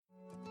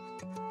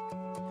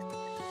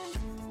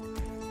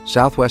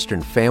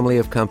Southwestern Family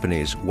of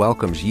Companies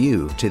welcomes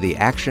you to the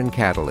Action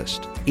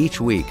Catalyst.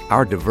 Each week,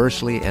 our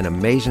diversely and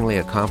amazingly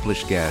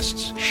accomplished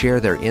guests share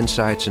their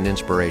insights and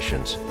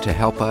inspirations to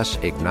help us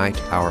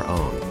ignite our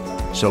own.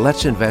 So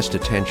let's invest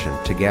attention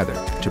together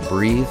to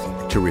breathe,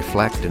 to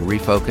reflect and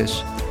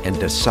refocus, and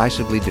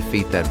decisively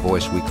defeat that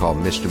voice we call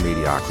Mr.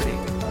 Mediocrity.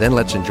 Then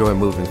let's enjoy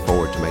moving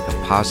forward to make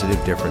a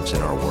positive difference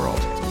in our world.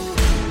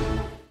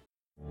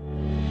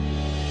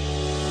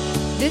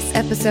 This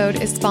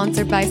episode is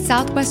sponsored by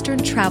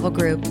Southwestern Travel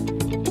Group.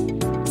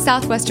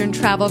 Southwestern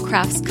Travel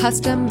crafts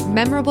custom,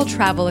 memorable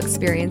travel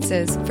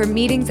experiences for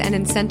meetings and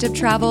incentive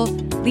travel,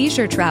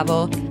 leisure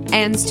travel,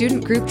 and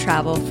student group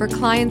travel for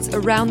clients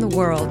around the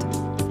world.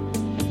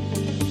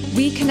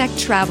 We connect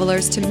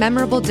travelers to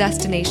memorable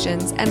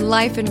destinations and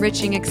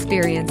life-enriching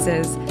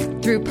experiences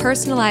through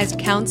personalized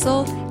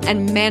counsel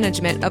and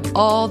management of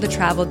all the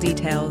travel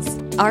details.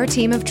 Our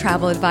team of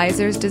travel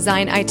advisors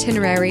design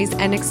itineraries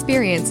and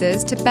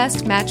experiences to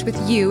best match with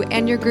you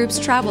and your group's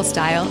travel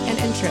style and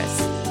interests.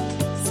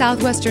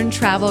 Southwestern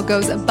Travel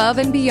goes above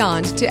and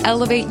beyond to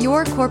elevate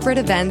your corporate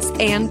events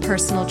and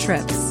personal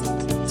trips.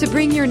 To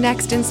bring your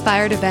next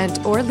inspired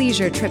event or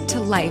leisure trip to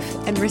life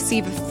and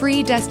receive a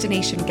free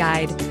destination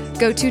guide,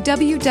 go to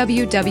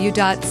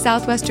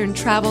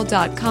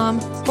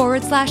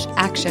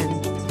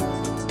www.southwesterntravel.com/action.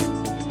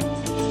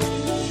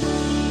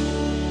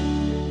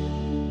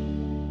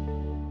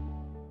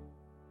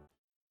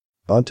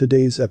 On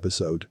today's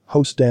episode,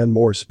 host Dan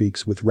Moore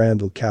speaks with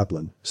Randall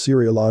Kaplan,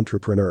 serial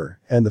entrepreneur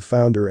and the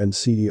founder and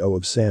CEO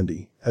of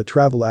Sandy, a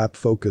travel app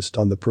focused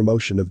on the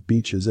promotion of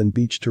beaches and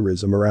beach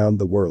tourism around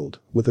the world,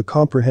 with a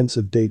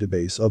comprehensive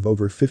database of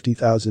over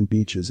 50,000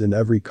 beaches in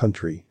every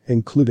country,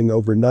 including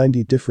over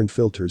 90 different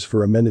filters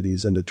for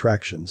amenities and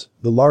attractions,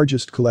 the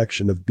largest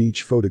collection of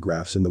beach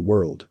photographs in the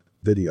world,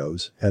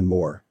 videos, and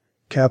more.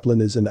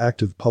 Kaplan is an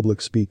active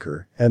public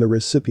speaker and a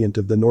recipient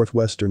of the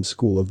Northwestern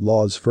School of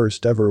Law's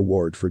first ever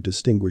award for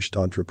Distinguished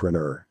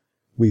Entrepreneur.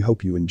 We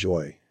hope you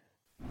enjoy.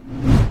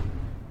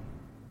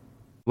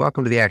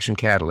 Welcome to the Action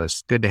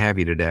Catalyst. Good to have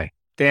you today.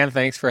 Dan,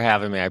 thanks for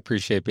having me. I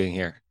appreciate being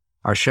here.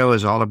 Our show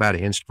is all about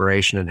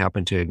inspiration and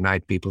helping to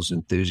ignite people's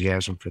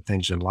enthusiasm for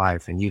things in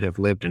life. And you have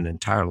lived an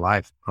entire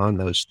life on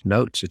those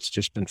notes. It's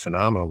just been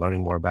phenomenal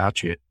learning more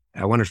about you.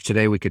 I wonder if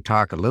today we could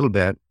talk a little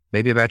bit,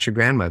 maybe about your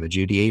grandmother,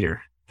 Judy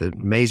Eater, the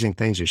amazing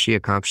things that she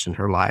accomplished in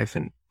her life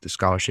and the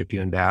scholarship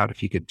you endowed.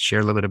 If you could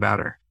share a little bit about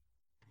her.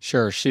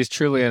 Sure. She's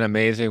truly an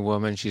amazing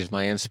woman. She's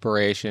my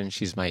inspiration.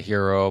 She's my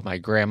hero. My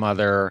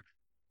grandmother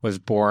was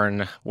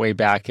born way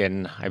back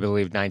in, I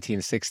believe,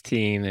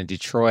 1916 in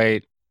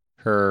Detroit.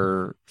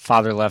 Her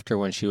father left her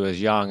when she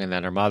was young, and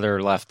then her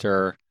mother left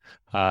her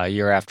a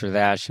year after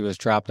that. She was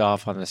dropped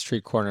off on the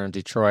street corner in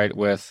Detroit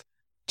with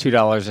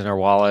 $2 in her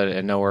wallet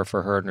and nowhere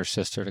for her and her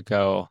sister to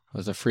go. It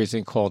was a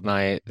freezing cold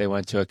night. They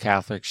went to a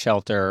Catholic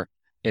shelter,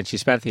 and she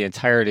spent the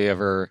entirety of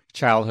her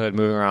childhood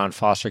moving around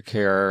foster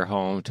care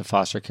home to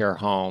foster care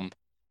home.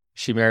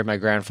 She married my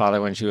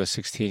grandfather when she was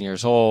 16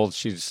 years old.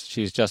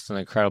 She's just an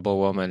incredible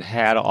woman,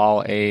 had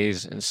all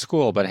A's in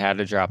school, but had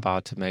to drop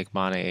out to make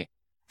money.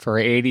 For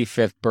her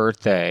 85th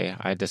birthday,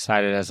 I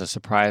decided as a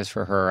surprise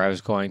for her, I was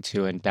going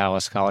to endow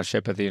a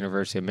scholarship at the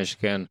University of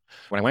Michigan.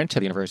 When I went to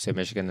the University of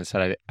Michigan and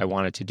said I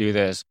wanted to do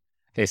this,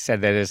 they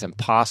said that is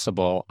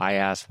impossible. I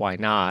asked why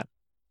not,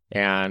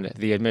 and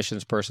the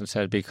admissions person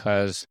said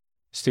because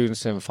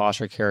students in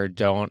foster care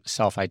don't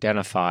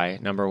self-identify,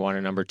 number one,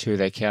 and number two,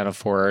 they can't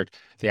afford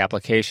the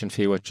application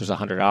fee, which was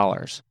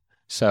 $100.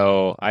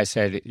 So I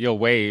said, you'll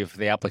waive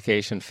the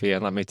application fee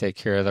and let me take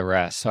care of the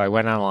rest. So I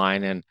went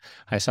online and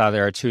I saw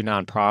there are two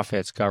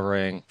nonprofits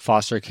covering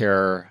foster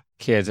care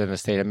kids in the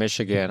state of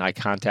Michigan. I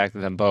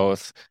contacted them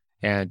both.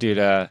 And due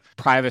to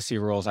privacy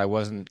rules, I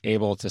wasn't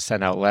able to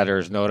send out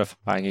letters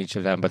notifying each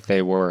of them, but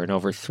they were. And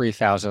over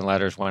 3,000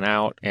 letters went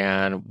out,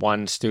 and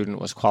one student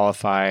was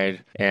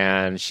qualified,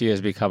 and she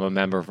has become a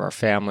member of our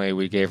family.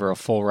 We gave her a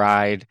full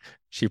ride.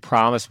 She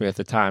promised me at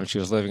the time she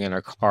was living in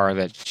her car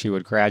that she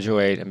would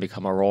graduate and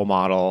become a role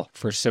model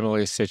for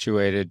similarly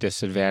situated,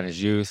 disadvantaged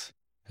youth,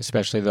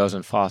 especially those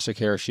in foster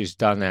care. She's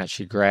done that.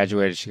 She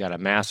graduated. She got a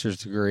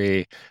master's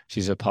degree.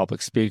 She's a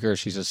public speaker.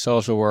 She's a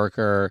social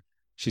worker.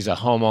 She's a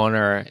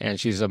homeowner, and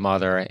she's a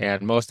mother.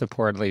 And most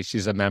importantly,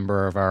 she's a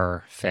member of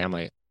our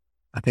family.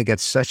 I think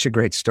it's such a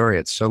great story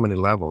at so many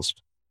levels.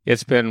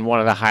 It's been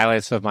one of the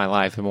highlights of my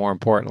life, and more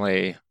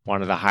importantly,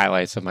 one of the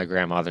highlights of my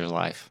grandmother's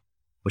life.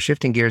 Well,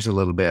 shifting gears a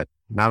little bit,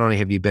 not only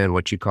have you been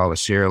what you call a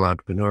serial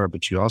entrepreneur,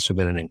 but you've also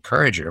been an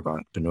encourager of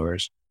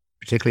entrepreneurs,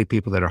 particularly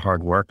people that are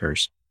hard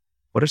workers.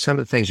 What are some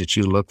of the things that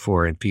you look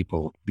for in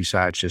people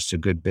besides just a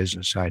good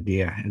business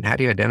idea? And how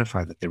do you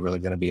identify that they're really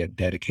going to be a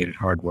dedicated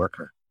hard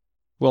worker?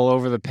 Well,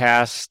 over the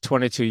past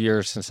 22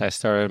 years since I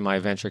started my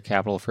venture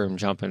capital firm,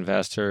 Jump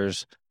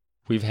Investors,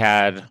 we've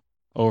had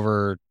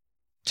over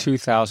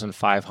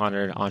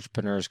 2,500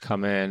 entrepreneurs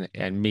come in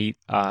and meet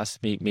us,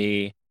 meet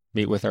me,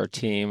 meet with our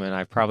team, and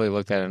I've probably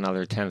looked at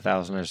another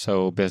 10,000 or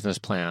so business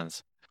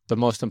plans. The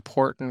most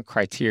important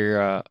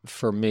criteria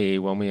for me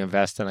when we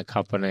invest in a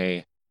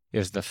company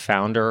is the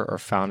founder or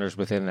founders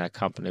within that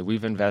company.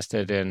 We've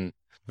invested in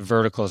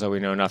verticals that we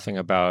know nothing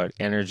about,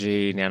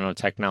 energy,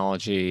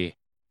 nanotechnology,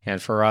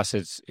 and for us,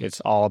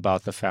 it's all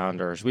about the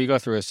founders. We go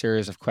through a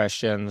series of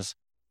questions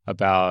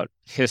about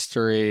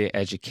history,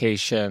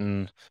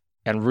 education,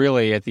 and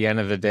really at the end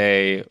of the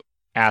day,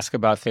 ask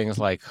about things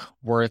like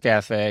work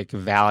ethic,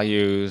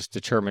 values,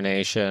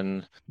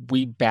 determination.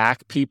 We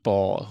back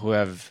people who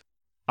have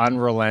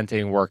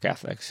unrelenting work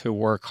ethics, who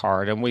work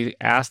hard, and we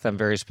ask them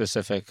very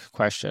specific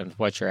questions.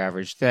 What's your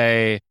average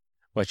day?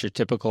 What's your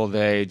typical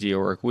day? Do you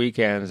work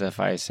weekends? If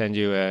I send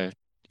you an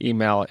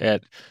email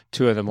at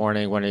 2 in the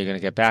morning, when are you going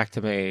to get back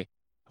to me?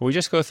 We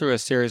just go through a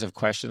series of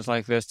questions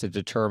like this to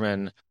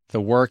determine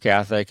the work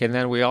ethic. And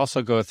then we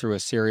also go through a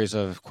series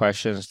of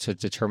questions to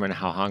determine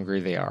how hungry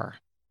they are.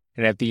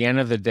 And at the end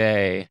of the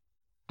day,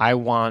 I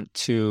want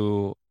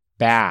to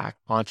back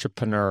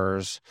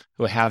entrepreneurs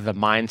who have the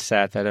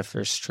mindset that if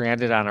they're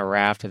stranded on a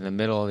raft in the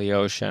middle of the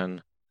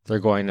ocean, they're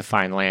going to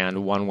find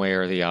land one way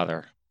or the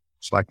other.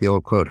 It's like the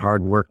old quote,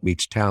 hard work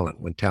beats talent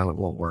when talent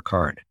won't work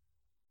hard.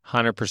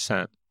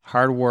 100%.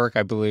 Hard work,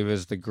 I believe,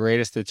 is the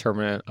greatest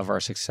determinant of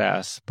our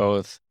success,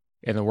 both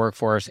in the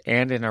workforce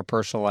and in our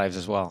personal lives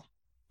as well.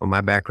 Well,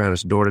 my background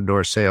is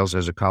door-to-door sales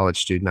as a college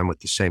student. I'm with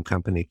the same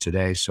company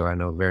today, so I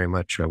know very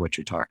much what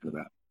you're talking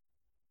about.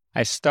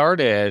 I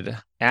started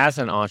as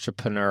an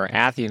entrepreneur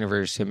at the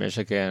University of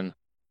Michigan,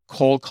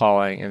 cold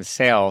calling and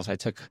sales. I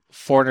took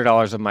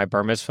 $400 of my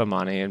bar mitzvah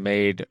money and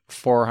made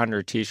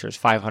 400 t-shirts,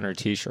 500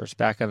 t-shirts.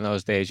 Back in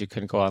those days, you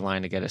couldn't go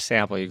online to get a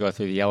sample. You go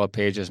through the yellow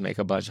pages, make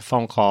a bunch of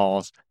phone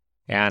calls,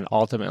 and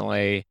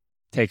ultimately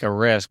take a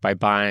risk by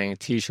buying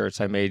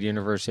t-shirts. I made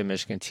University of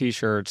Michigan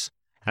t-shirts,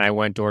 and I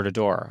went door to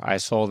door. I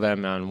sold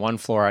them on one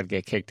floor. I'd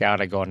get kicked out.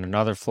 I'd go on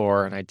another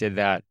floor, and I did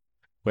that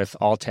with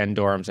all 10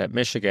 dorms at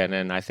Michigan.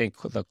 And I think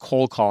the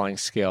cold calling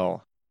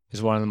skill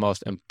is one of the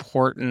most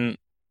important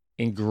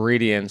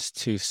ingredients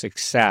to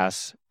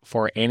success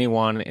for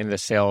anyone in the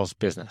sales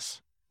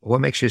business. What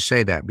makes you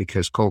say that?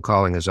 Because cold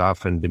calling is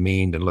often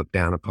demeaned and looked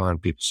down upon.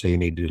 People say you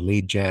need to do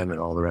lead gen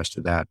and all the rest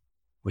of that,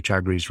 which I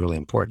agree is really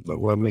important.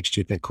 But what makes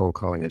you think cold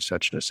calling is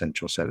such an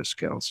essential set of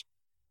skills?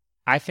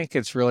 I think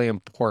it's really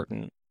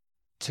important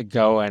to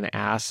go and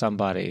ask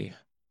somebody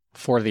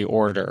for the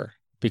order,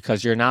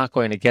 because you're not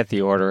going to get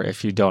the order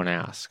if you don't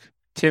ask.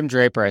 Tim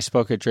Draper, I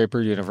spoke at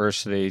Draper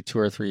University 2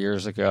 or 3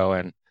 years ago,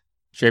 and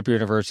Draper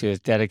University is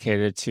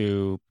dedicated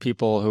to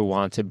people who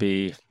want to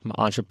be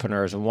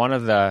entrepreneurs. And one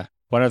of the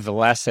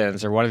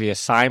lessons or one of the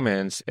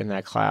assignments in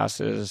that class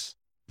is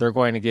they're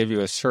going to give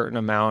you a certain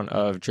amount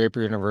of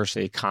Draper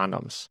University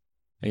condoms.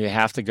 And you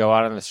have to go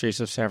out on the streets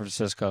of San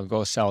Francisco and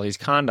go sell these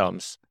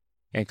condoms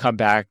and come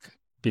back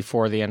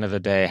before the end of the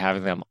day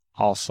having them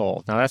all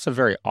sold. Now, that's a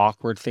very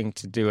awkward thing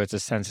to do. It's a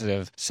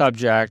sensitive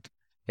subject.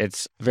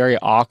 It's very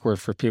awkward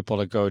for people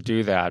to go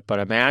do that. But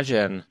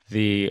imagine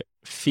the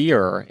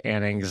fear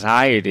and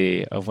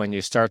anxiety of when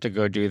you start to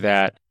go do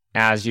that.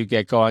 As you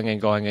get going and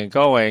going and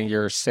going,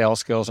 your sales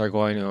skills are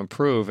going to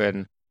improve.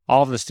 And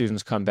all of the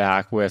students come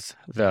back with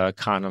the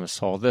condoms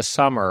sold. This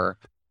summer,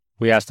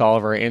 we asked all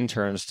of our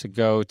interns to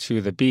go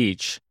to the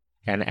beach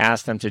and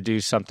ask them to do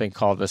something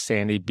called the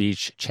Sandy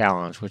Beach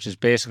Challenge, which is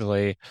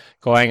basically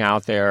going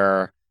out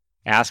there,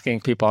 asking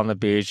people on the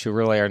beach who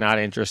really are not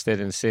interested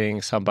in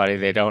seeing somebody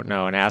they don't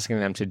know and asking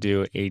them to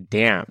do a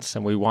dance.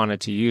 And we wanted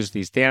to use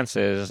these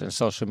dances in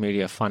social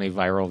media, funny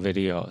viral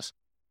videos.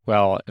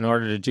 Well, in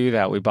order to do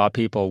that, we bought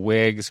people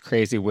wigs,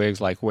 crazy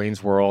wigs like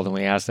Wayne's World, and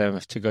we asked them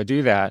to go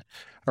do that.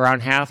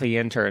 Around half the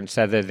interns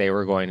said that they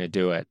were going to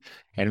do it.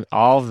 And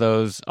all of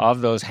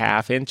those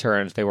half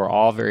interns, they were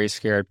all very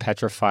scared,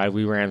 petrified.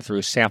 We ran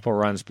through sample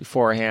runs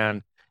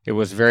beforehand. It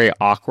was very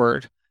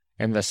awkward.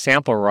 And the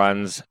sample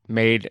runs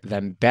made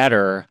them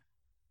better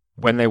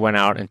when they went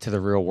out into the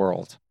real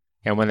world.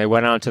 And when they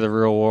went out into the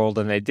real world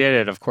and they did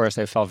it, of course,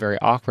 they felt very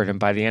awkward. And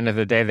by the end of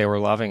the day, they were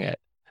loving it.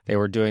 They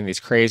were doing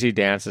these crazy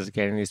dances,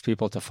 getting these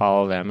people to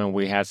follow them. And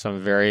we had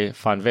some very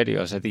fun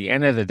videos. At the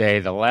end of the day,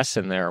 the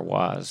lesson there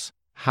was,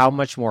 how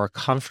much more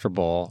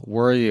comfortable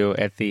were you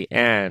at the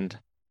end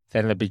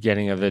than the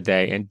beginning of the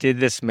day? And did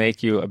this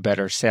make you a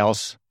better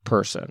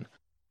salesperson?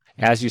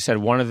 As you said,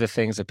 one of the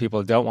things that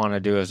people don't want to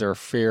do is their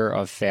fear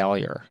of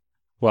failure.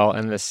 Well,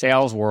 in the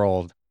sales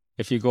world,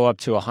 if you go up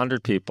to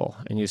 100 people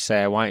and you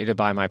say, I want you to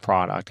buy my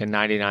product, and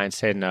 99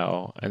 say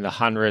no, and the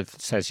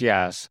 100th says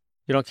yes,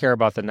 you don't care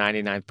about the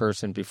 99th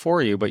person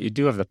before you, but you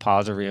do have the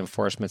positive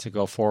reinforcement to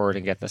go forward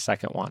and get the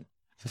second one,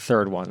 the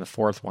third one, the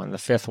fourth one, the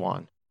fifth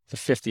one, the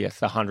 50th,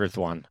 the 100th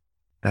one.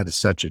 That is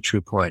such a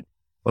true point.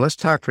 Well, let's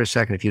talk for a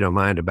second, if you don't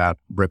mind, about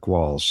brick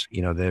walls.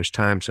 You know, there's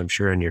times, I'm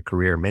sure in your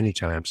career, many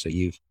times, that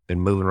you've been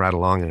moving right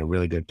along in a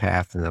really good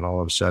path, and then all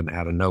of a sudden,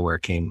 out of nowhere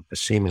came a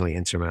seemingly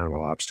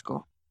insurmountable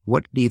obstacle.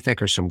 What do you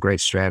think are some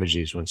great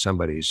strategies when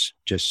somebody's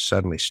just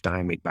suddenly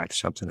stymied by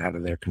something out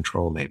of their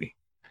control, maybe?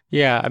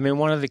 Yeah, I mean,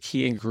 one of the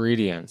key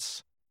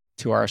ingredients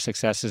to our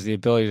success is the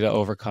ability to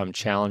overcome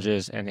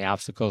challenges and the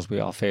obstacles we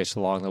all face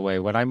along the way.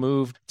 When I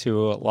moved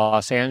to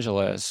Los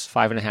Angeles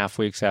 5.5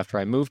 weeks after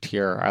I moved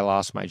here, I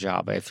lost my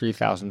job. I had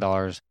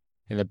 $3,000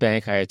 In the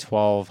bank, I had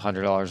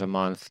 $1,200 a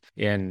month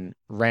in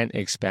rent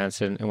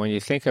expense. And when you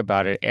think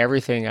about it,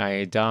 everything I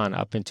had done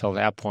up until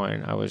that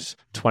point, I was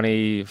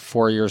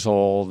 24 years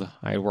old.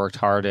 I worked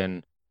hard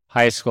in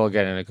high school,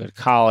 get into good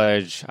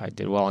college. I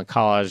did well in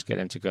college, get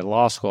into good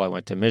law school. I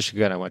went to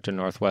Michigan. I went to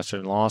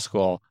Northwestern Law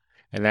School.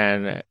 And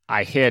then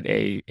I hit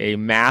a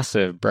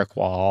massive brick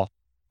wall.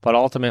 But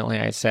ultimately,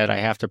 I said, I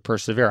have to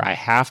persevere. I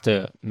have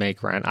to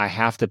make rent. I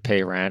have to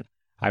pay rent.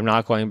 I'm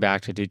not going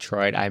back to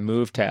Detroit. I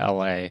moved to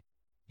LA.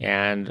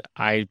 And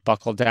I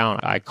buckled down.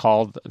 I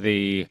called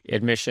the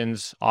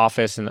admissions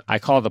office and I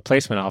called the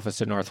placement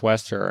office at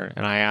Northwestern,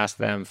 and I asked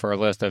them for a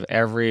list of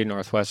every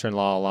Northwestern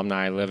Law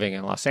alumni living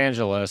in Los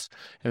Angeles.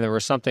 And there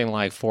was something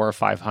like 400 or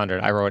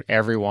 500. I wrote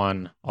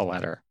everyone a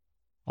letter,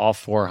 all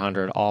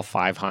 400, all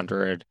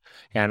 500.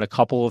 And a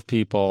couple of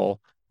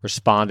people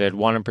responded.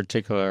 One in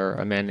particular,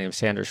 a man named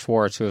Sanders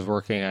Schwartz, who was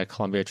working at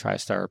Columbia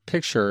TriStar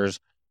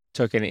Pictures,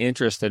 took an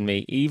interest in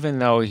me, even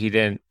though he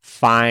didn't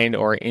find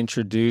or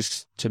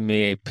introduce to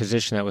me a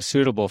position that was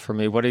suitable for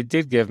me. What he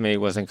did give me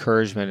was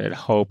encouragement and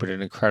hope at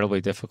an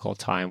incredibly difficult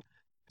time.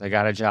 I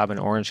got a job in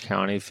Orange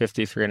County,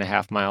 53 and a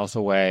half miles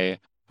away,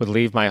 would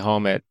leave my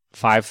home at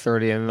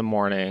 5:30 in the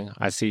morning.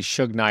 I see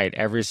Suge Knight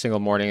every single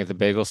morning at the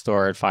bagel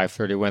store at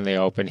 5:30 when they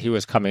opened. He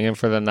was coming in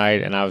for the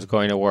night and I was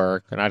going to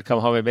work, and I'd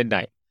come home at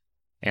midnight.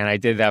 And I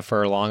did that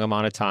for a long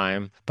amount of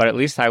time, but at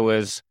least I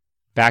was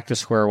back to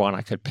square one.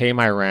 I could pay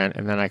my rent,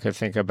 and then I could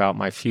think about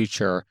my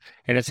future.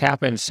 And it's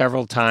happened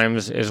several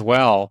times as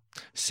well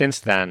since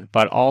then.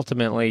 But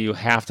ultimately, you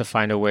have to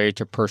find a way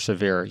to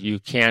persevere. You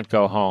can't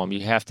go home.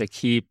 You have to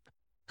keep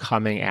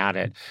coming at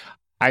it.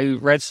 I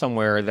read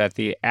somewhere that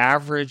the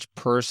average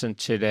person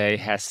today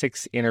has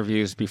 6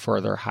 interviews before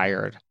they're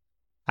hired.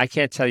 I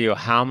can't tell you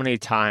how many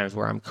times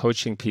where I'm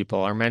coaching people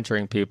or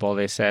mentoring people,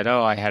 they said,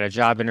 oh, I had a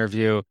job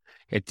interview.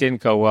 It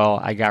didn't go well.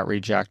 I got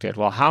rejected.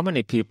 Well, how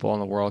many people in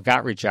the world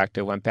got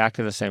rejected, went back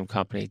to the same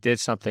company, did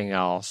something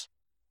else,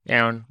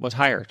 and was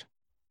hired?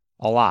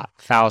 A lot,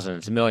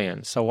 thousands,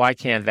 millions. So why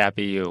can't that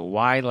be you?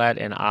 Why let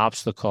an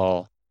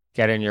obstacle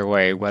get in your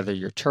way, whether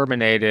you're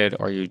terminated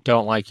or you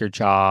don't like your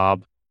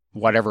job,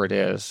 whatever it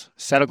is?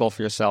 Set a goal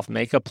for yourself,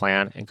 make a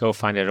plan, and go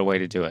find out a way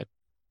to do it.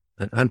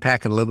 And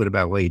unpacking a little bit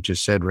about what you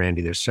just said,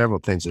 Randy, there's several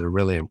things that are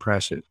really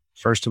impressive.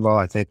 First of all,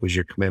 I think was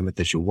your commitment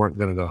that you weren't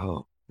going to go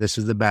home. This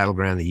is the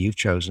battleground that you've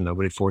chosen.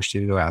 Nobody forced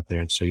you to go out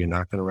there, and so you're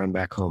not going to run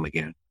back home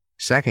again.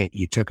 Second,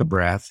 you took a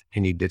breath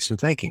and you did some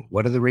thinking.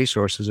 What are the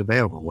resources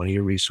available? One of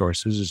your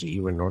resources is that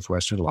you were a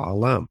Northwestern Law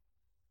alum.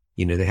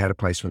 You knew they had a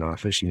placement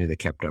office. You knew they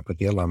kept up with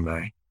the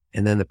alumni.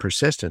 And then the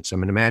persistence. I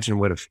mean, imagine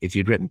what if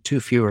you'd written 2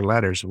 fewer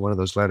letters, and one of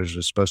those letters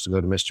was supposed to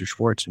go to Mr.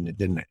 Schwartz and it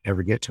didn't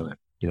ever get to him.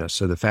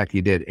 So the fact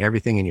you did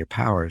everything in your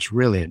power is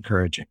really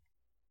encouraging.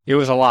 It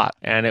was a lot,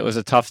 and it was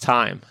a tough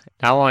time.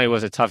 Not only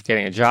was it tough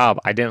getting a job,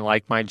 I didn't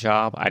like my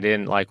job. I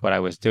didn't like what I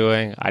was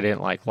doing. I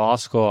didn't like law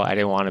school. I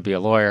didn't want to be a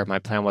lawyer. My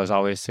plan was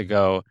always to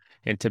go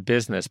into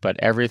business, but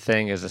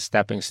everything is a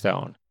stepping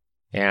stone.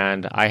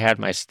 And I had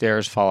my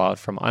stairs fall out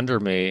from under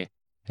me,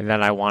 and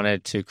then I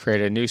wanted to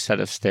create a new set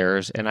of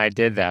stairs, and I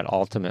did that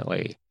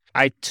ultimately.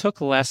 I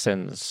took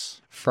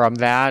lessons from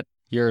that.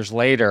 Years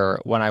later,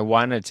 when I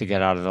wanted to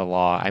get out of the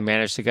law, I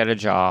managed to get a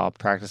job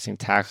practicing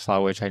tax law,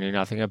 which I knew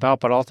nothing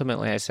about. But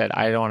ultimately, I said,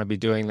 I don't want to be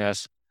doing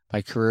this.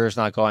 My career is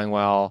not going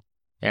well,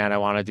 and I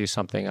want to do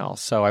something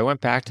else. So I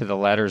went back to the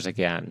letters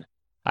again.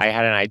 I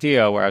had an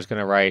idea where I was going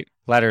to write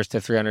letters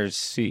to 300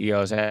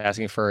 CEOs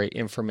asking for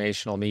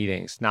informational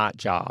meetings, not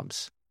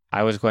jobs.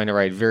 I was going to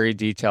write very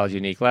detailed,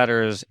 unique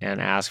letters and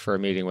ask for a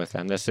meeting with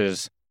them. This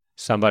is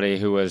somebody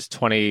who was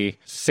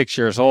 26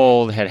 years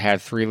old, had had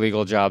 3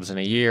 legal jobs in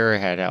a year,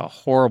 had a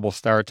horrible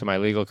start to my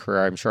legal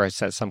career. I'm sure I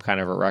set some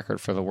kind of a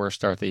record for the worst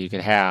start that you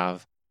could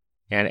have.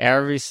 And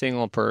every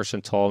single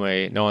person told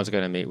me, no one's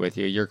going to meet with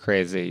you. You're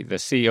crazy. The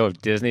CEO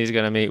of Disney is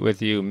going to meet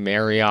with you.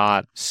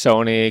 Marriott,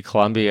 Sony,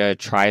 Columbia,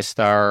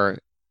 TriStar,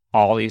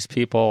 all these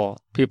people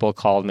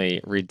called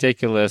me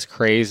ridiculous,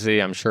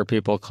 crazy. I'm sure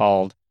people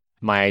called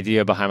my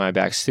idea behind my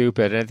back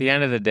stupid. And at the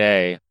end of the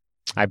day,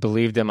 I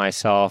believed in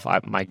myself.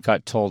 My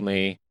gut told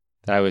me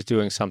that I was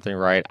doing something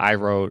right. I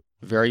wrote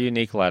very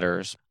unique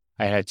letters.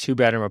 I had a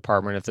 2-bedroom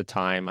apartment at the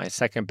time. My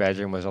second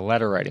bedroom was a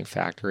letter writing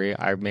factory.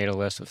 I made a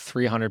list of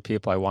 300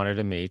 people I wanted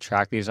to meet,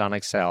 tracked these on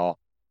Excel.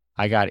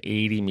 I got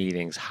 80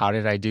 meetings. How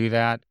did I do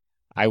that?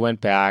 I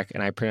went back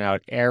and I printed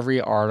out every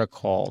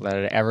article that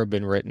had ever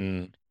been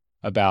written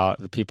about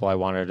the people I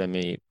wanted to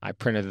meet. I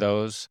printed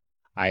those.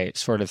 I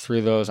sorted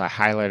through those. I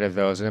highlighted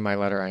those. And in my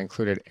letter, I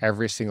included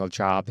every single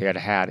job they had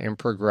had in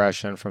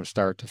progression from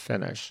start to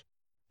finish.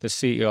 The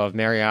CEO of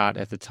Marriott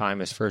at the time,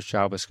 his first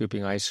job was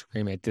scooping ice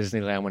cream at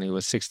Disneyland when he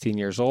was 16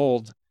 years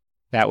old.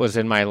 That was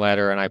in my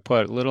letter. And I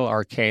put little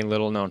arcane,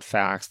 little known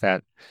facts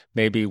that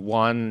maybe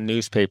one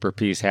newspaper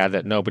piece had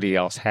that nobody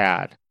else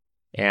had.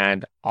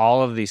 And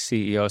all of these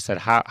CEOs said,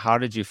 how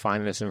did you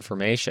find this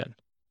information?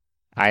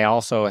 I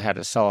also had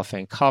a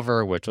cellophane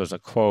cover, which was a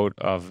quote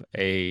of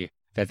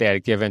that they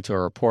had given to a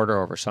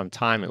reporter over some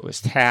time. It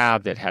was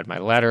tabbed. It had my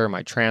letter,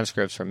 my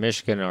transcripts from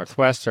Michigan and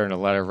Northwestern, a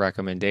letter of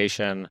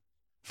recommendation.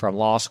 from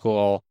law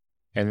school.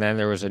 And then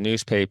there was a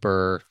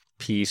newspaper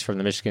piece from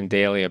the Michigan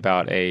Daily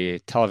about a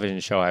television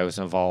show I was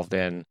involved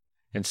in.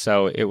 And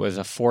so it was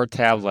a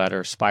 4-tab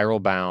letter, spiral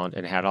bound,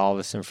 and had all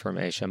this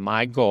information.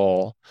 My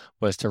goal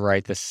was to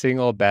write the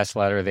single best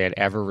letter they had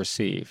ever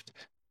received.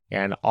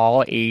 And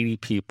all 80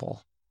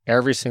 people,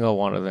 every single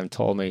one of them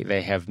told me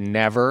they have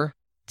never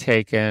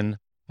taken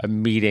a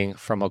meeting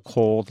from a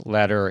cold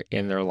letter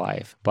in their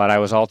life. But I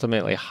was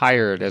ultimately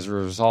hired as a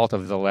result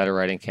of the letter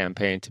writing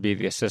campaign to be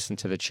the assistant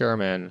to the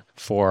chairman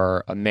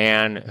for a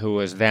man who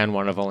was then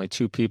one of only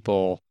 2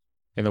 people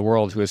in the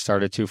world who had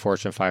started 2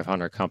 Fortune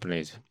 500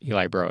 companies,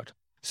 Eli Broad.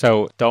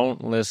 So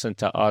don't listen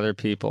to other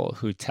people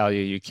who tell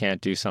you can't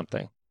do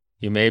something.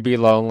 You may be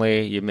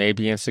lonely, you may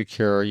be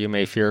insecure, you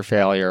may fear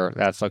failure.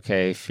 That's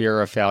okay.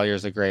 Fear of failure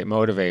is a great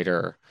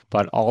motivator.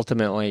 But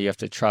ultimately, you have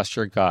to trust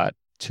your gut,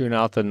 tune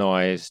out the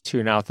noise,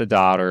 tune out the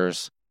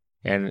doubters.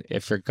 And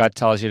if your gut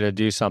tells you to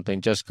do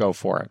something, just go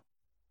for it.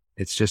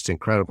 It's just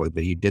incredible.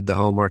 But you did the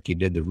homework, you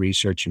did the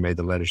research, you made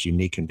the letters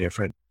unique and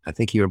different. I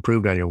think you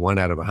improved on your 1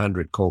 out of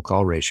 100 cold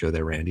call ratio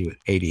there, Randy, with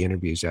 80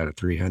 interviews out of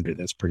 300.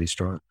 That's pretty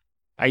strong.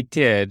 I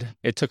did.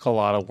 It took a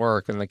lot of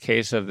work. In the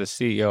case of the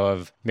CEO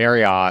of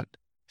Marriott,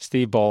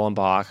 Steve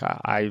Bolenbach,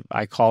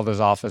 I called his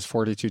office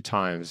 42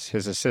 times.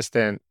 His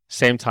assistant,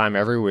 same time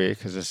every week.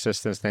 His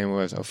assistant's name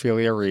was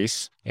Ophelia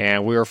Reese,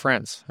 and we were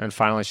friends. And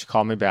finally, she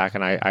called me back,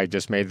 and I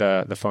just made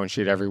the phone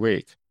sheet every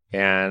week.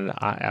 And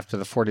after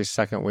the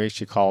 42nd week,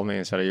 she called me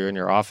and said, "Are you in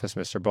your office?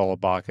 Mr.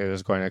 Bolenbach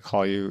is going to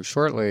call you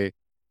shortly."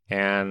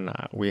 And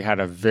we had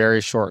a very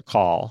short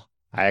call.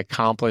 I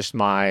accomplished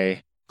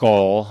my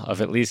goal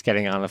of at least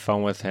getting on the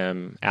phone with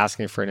him,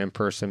 asking for an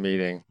in-person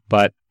meeting.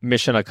 But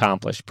mission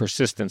accomplished.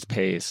 Persistence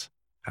pays.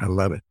 I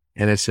love it.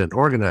 And it's an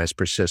organized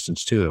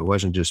persistence, too. It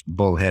wasn't just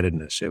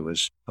bullheadedness. It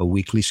was a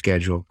weekly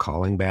schedule,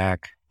 calling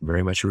back,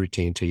 very much a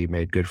routine till you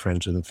made good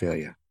friends with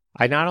Ophelia.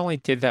 I not only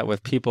did that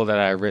with people that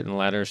I had written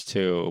letters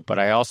to, but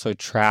I also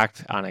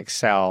tracked on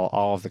Excel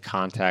all of the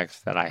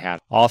contacts that I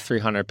had. All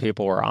 300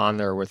 people were on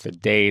there with the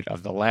date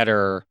of the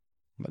letter,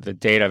 the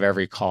date of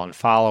every call and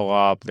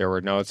follow-up. There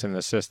were notes in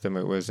the system.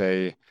 It was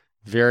a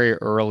very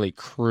early,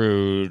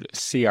 crude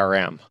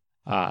CRM.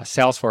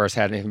 Salesforce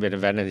hadn't even been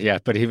invented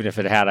yet, but even if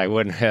it had, I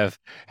wouldn't have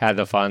had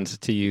the funds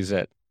to use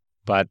it.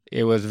 But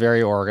it was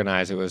very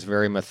organized. It was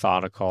very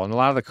methodical. And a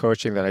lot of the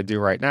coaching that I do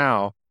right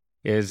now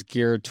is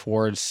geared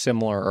towards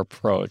similar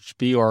approach.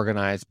 Be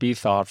organized, be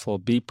thoughtful,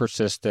 be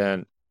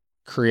persistent,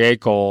 create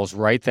goals,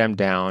 write them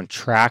down,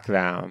 track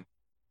them,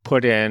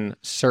 put in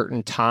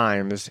certain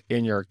times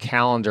in your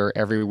calendar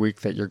every week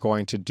that you're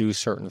going to do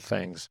certain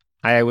things.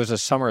 I was a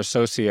summer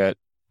associate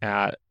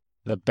at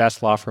the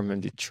best law firm in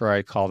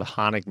Detroit called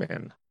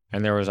Honigman,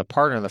 and there was a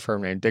partner in the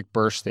firm named Dick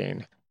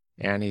Burstein,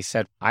 and he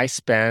said, I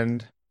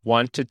spend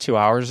 1 to 2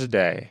 hours a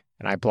day,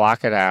 and I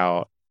block it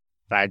out,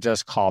 and I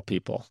just call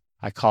people.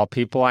 I call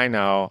people I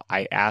know.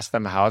 I ask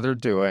them how they're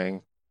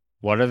doing.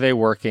 What are they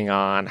working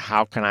on?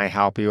 How can I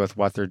help you with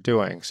what they're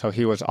doing? So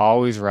he was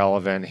always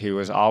relevant. He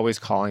was always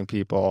calling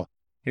people.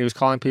 He was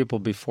calling people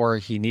before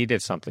he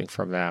needed something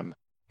from them.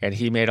 And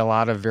he made a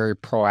lot of very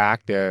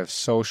proactive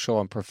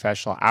social and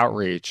professional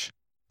outreach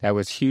that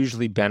was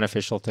hugely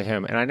beneficial to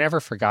him. And I never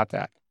forgot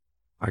that.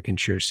 I can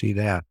sure see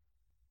that.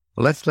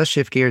 Well, let's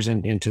shift gears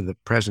into the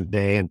present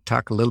day and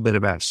talk a little bit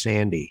about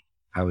Sandy.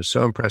 I was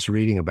so impressed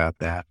reading about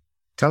that.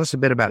 Tell us a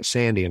bit about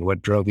Sandy and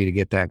what drove you to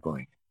get that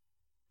going.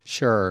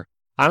 Sure.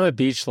 I'm a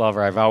beach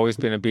lover. I've always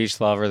been a beach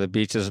lover. The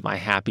beach is my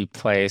happy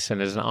place.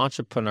 And as an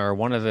entrepreneur,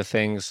 one of the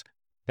things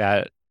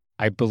that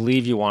I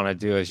believe you want to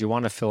do is you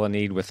want to fill a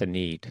need with a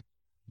need.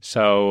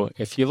 So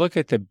if you look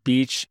at the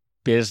beach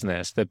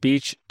business, the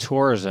beach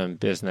tourism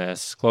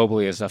business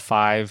globally is a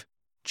 $5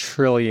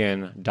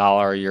 trillion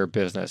a year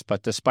business.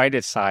 But despite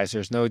its size,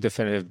 there's no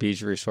definitive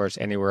beach resource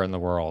anywhere in the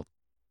world.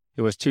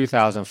 It was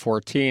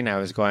 2014. I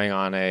was going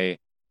on a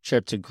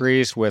trip to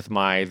Greece with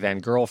my then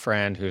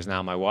girlfriend, who's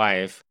now my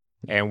wife.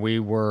 And we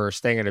were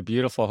staying at a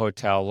beautiful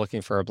hotel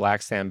looking for a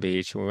black sand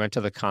beach. And we went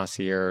to the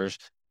concierge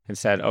and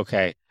said,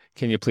 okay,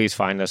 can you please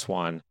find us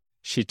one?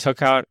 She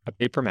took out a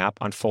paper map,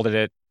 unfolded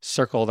it,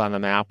 circled on the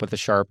map with a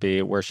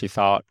Sharpie where she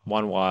thought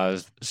one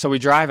was. So we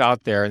drive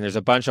out there and there's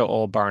a bunch of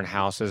old barn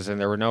houses and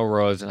there were no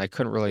roads and I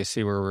couldn't really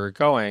see where we were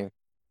going.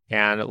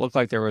 And it looked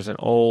like there was an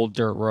old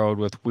dirt road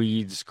with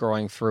weeds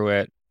growing through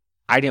it.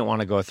 I didn't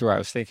want to go through. I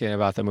was thinking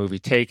about the movie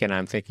Taken.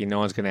 I'm thinking no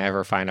one's going to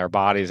ever find our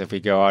bodies if we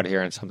go out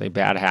here and something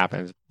bad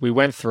happens. We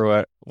went through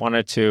it,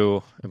 wanted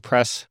to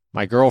impress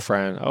my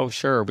girlfriend. Oh,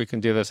 sure, we can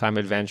do this. I'm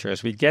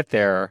adventurous. We get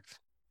there,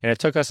 and it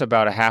took us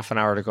about a half an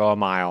hour to go a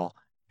mile.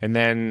 And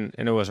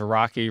it was a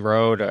rocky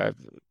road. I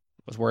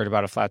was worried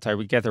about a flat tire.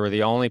 We get there. We're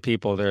the only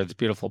people there. This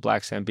beautiful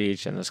black sand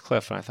beach and this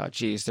cliff. And I thought,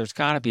 geez, there's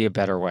got to be a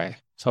better way.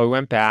 So we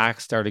went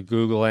back, started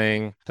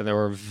Googling, and there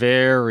were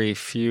very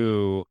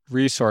few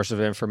resources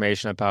of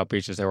information about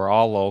beaches. They were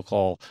all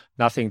local,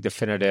 nothing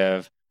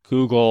definitive.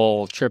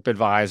 Google,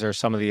 TripAdvisor,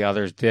 some of the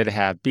others did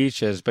have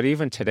beaches. But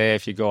even today,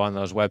 if you go on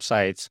those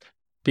websites,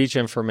 beach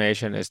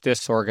information is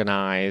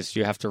disorganized.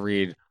 You have to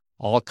read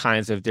all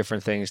kinds of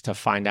different things to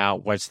find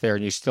out what's there,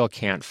 and you still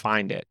can't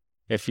find it.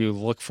 If you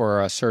look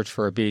for a search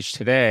for a beach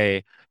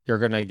today, you're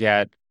going to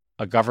get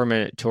a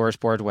government tourist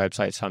board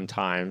website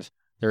sometimes.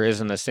 There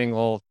isn't a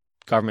single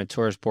government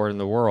tourist board in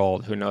the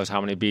world who knows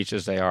how many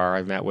beaches they are.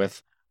 I've met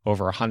with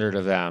over 100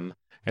 of them,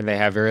 and they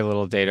have very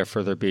little data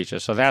for their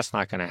beaches. So that's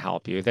not going to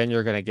help you. Then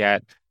you're going to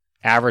get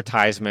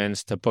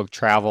advertisements to book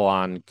travel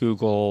on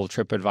Google,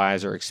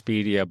 TripAdvisor,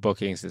 Expedia,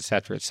 bookings, et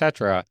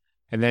cetera,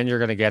 and then you're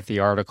going to get the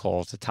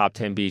articles, the top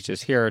 10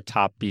 beaches here,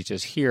 top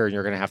beaches here, and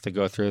you're going to have to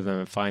go through them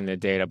and find the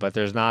data. But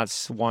there's not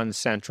one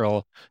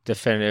central,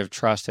 definitive,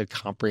 trusted,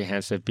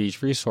 comprehensive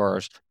beach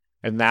resource,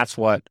 and that's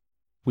what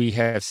we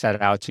have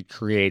set out to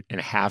create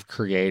and have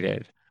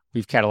created.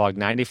 We've cataloged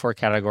 94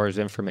 categories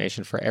of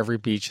information for every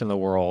beach in the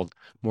world,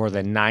 more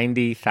than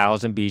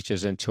 90,000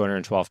 beaches in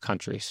 212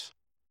 countries.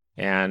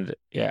 And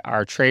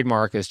our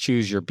trademark is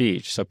choose your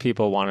beach. So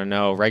people want to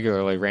know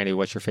regularly, Randy,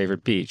 what's your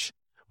favorite beach?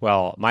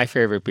 Well, my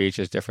favorite beach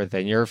is different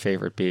than your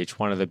favorite beach.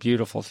 One of the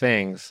beautiful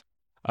things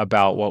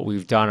about what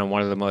we've done and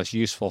one of the most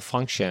useful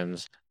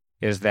functions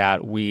is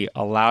that we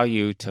allow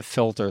you to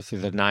filter through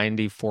the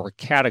 94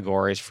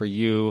 categories for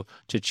you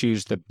to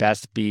choose the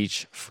best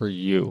beach for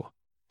you.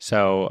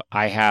 So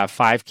I have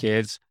 5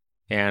 kids,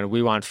 and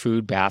we want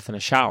food, bath, and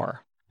a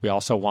shower. We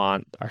also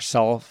want our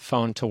cell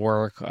phone to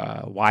work,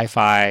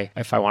 Wi-Fi.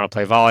 If I want to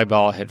play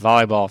volleyball, hit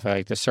volleyball. If I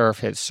like to surf,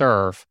 hit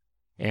surf.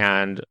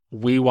 And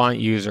we want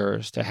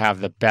users to have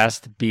the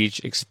best beach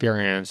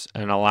experience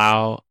and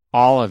allow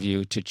all of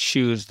you to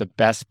choose the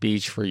best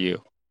beach for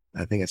you.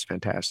 I think it's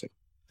fantastic.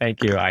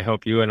 Thank you. I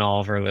hope you and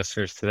all of our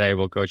listeners today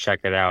will go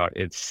check it out.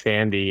 It's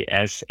Sandee,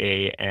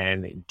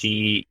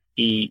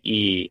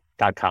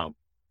 SANDEE.com.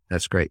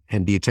 That's great.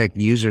 And do you take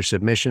user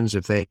submissions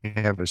if they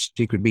have a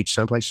secret beach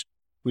someplace?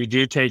 We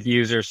do take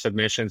user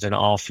submissions, and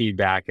all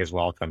feedback is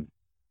welcome.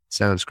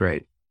 Sounds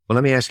great. Well,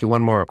 let me ask you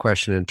one more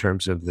question in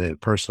terms of the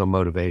personal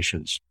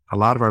motivations. A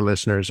lot of our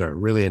listeners are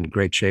really in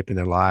great shape in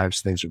their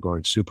lives. Things are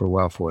going super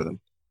well for them.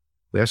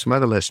 We have some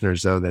other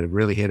listeners, though, that have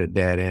really hit a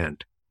dead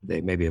end. They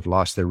maybe have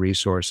lost their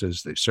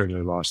resources. They've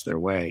certainly lost their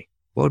way.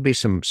 What would be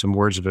some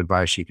words of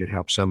advice you could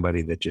help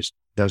somebody that just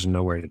doesn't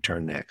know where to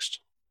turn next?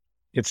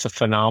 It's a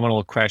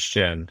phenomenal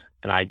question,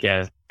 and I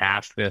get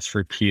asked this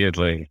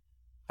repeatedly.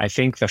 I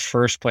think the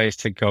first place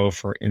to go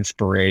for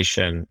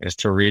inspiration is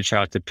to reach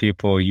out to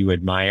people you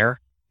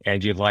admire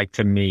and you'd like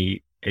to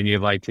meet and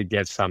you'd like to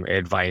get some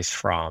advice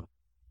from.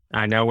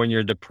 I know when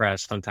you're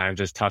depressed,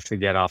 sometimes it's tough to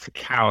get off the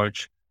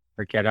couch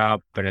or get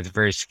up, and it's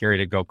very scary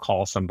to go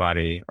call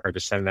somebody or to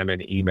send them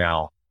an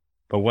email.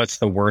 But what's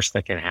the worst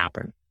that can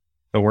happen?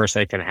 The worst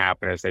that can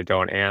happen is they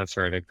don't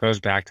answer. And it goes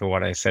back to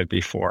what I said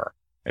before.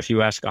 If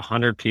you ask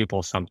 100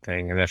 people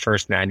something and the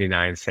first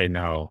 99 say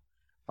no,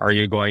 are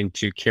you going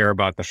to care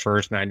about the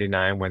first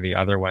 99 when the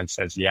other one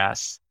says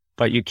yes?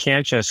 But you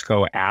can't just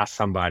go ask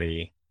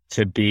somebody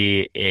to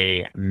be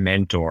a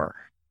mentor.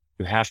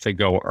 You have to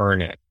go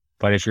earn it.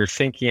 But if you're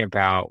thinking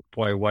about,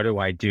 boy, what do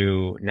I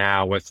do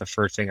now? What's the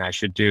first thing I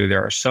should do?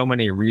 There are so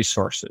many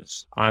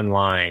resources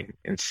online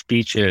and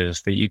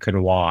speeches that you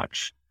can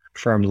watch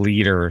from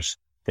leaders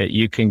that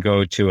you can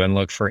go to and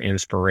look for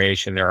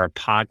inspiration. There are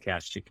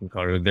podcasts you can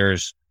go to.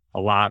 There's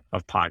a lot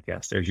of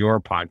podcasts. There's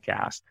your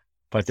podcast,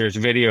 but there's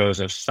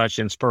videos of such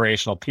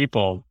inspirational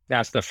people.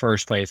 That's the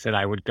first place that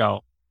I would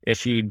go.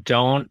 If you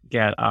don't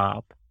get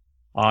up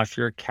off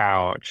your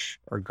couch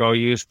or go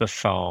use the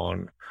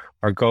phone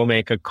or go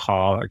make a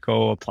call or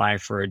go apply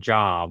for a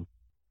job,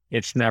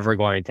 it's never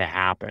going to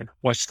happen.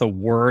 What's the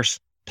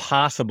worst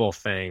possible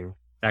thing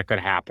that could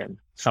happen?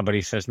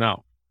 Somebody says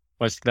no.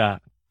 What's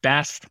the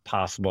best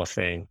possible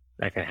thing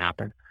that can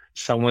happen?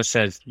 Someone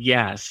says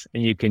yes,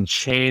 and you can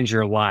change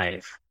your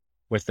life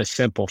with a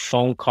simple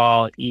phone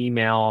call,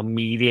 email,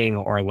 meeting,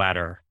 or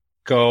letter.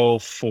 Go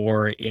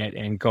for it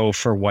and go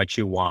for what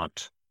you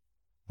want.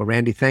 Well,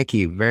 Randy, thank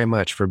you very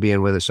much for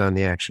being with us on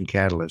the Action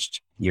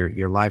Catalyst.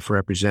 Your life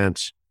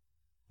represents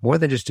more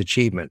than just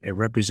achievement. It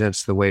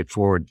represents the way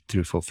forward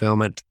through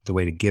fulfillment, the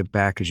way to give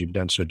back as you've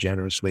done so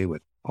generously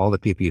with all the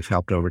people you've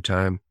helped over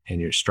time, and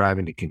you're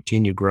striving to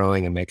continue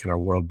growing and making our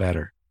world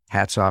better.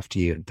 Hats off to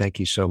you, and thank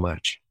you so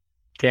much.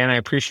 Dan, I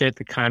appreciate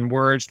the kind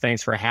words.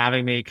 Thanks for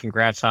having me.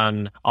 Congrats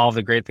on all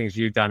the great things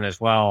you've done as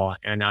well,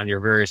 and on your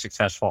very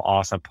successful,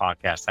 awesome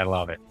podcast. I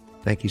love it.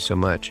 Thank you so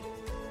much.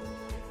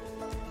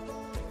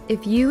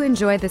 If you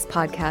enjoy this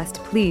podcast,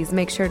 please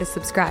make sure to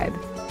subscribe.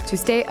 To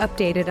stay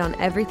updated on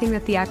everything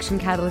that the Action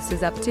Catalyst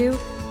is up to,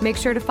 make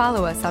sure to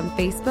follow us on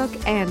Facebook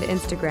and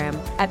Instagram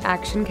at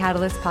Action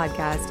Catalyst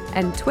Podcast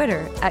and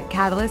Twitter at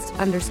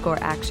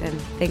Catalyst_Action.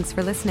 Thanks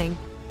for listening.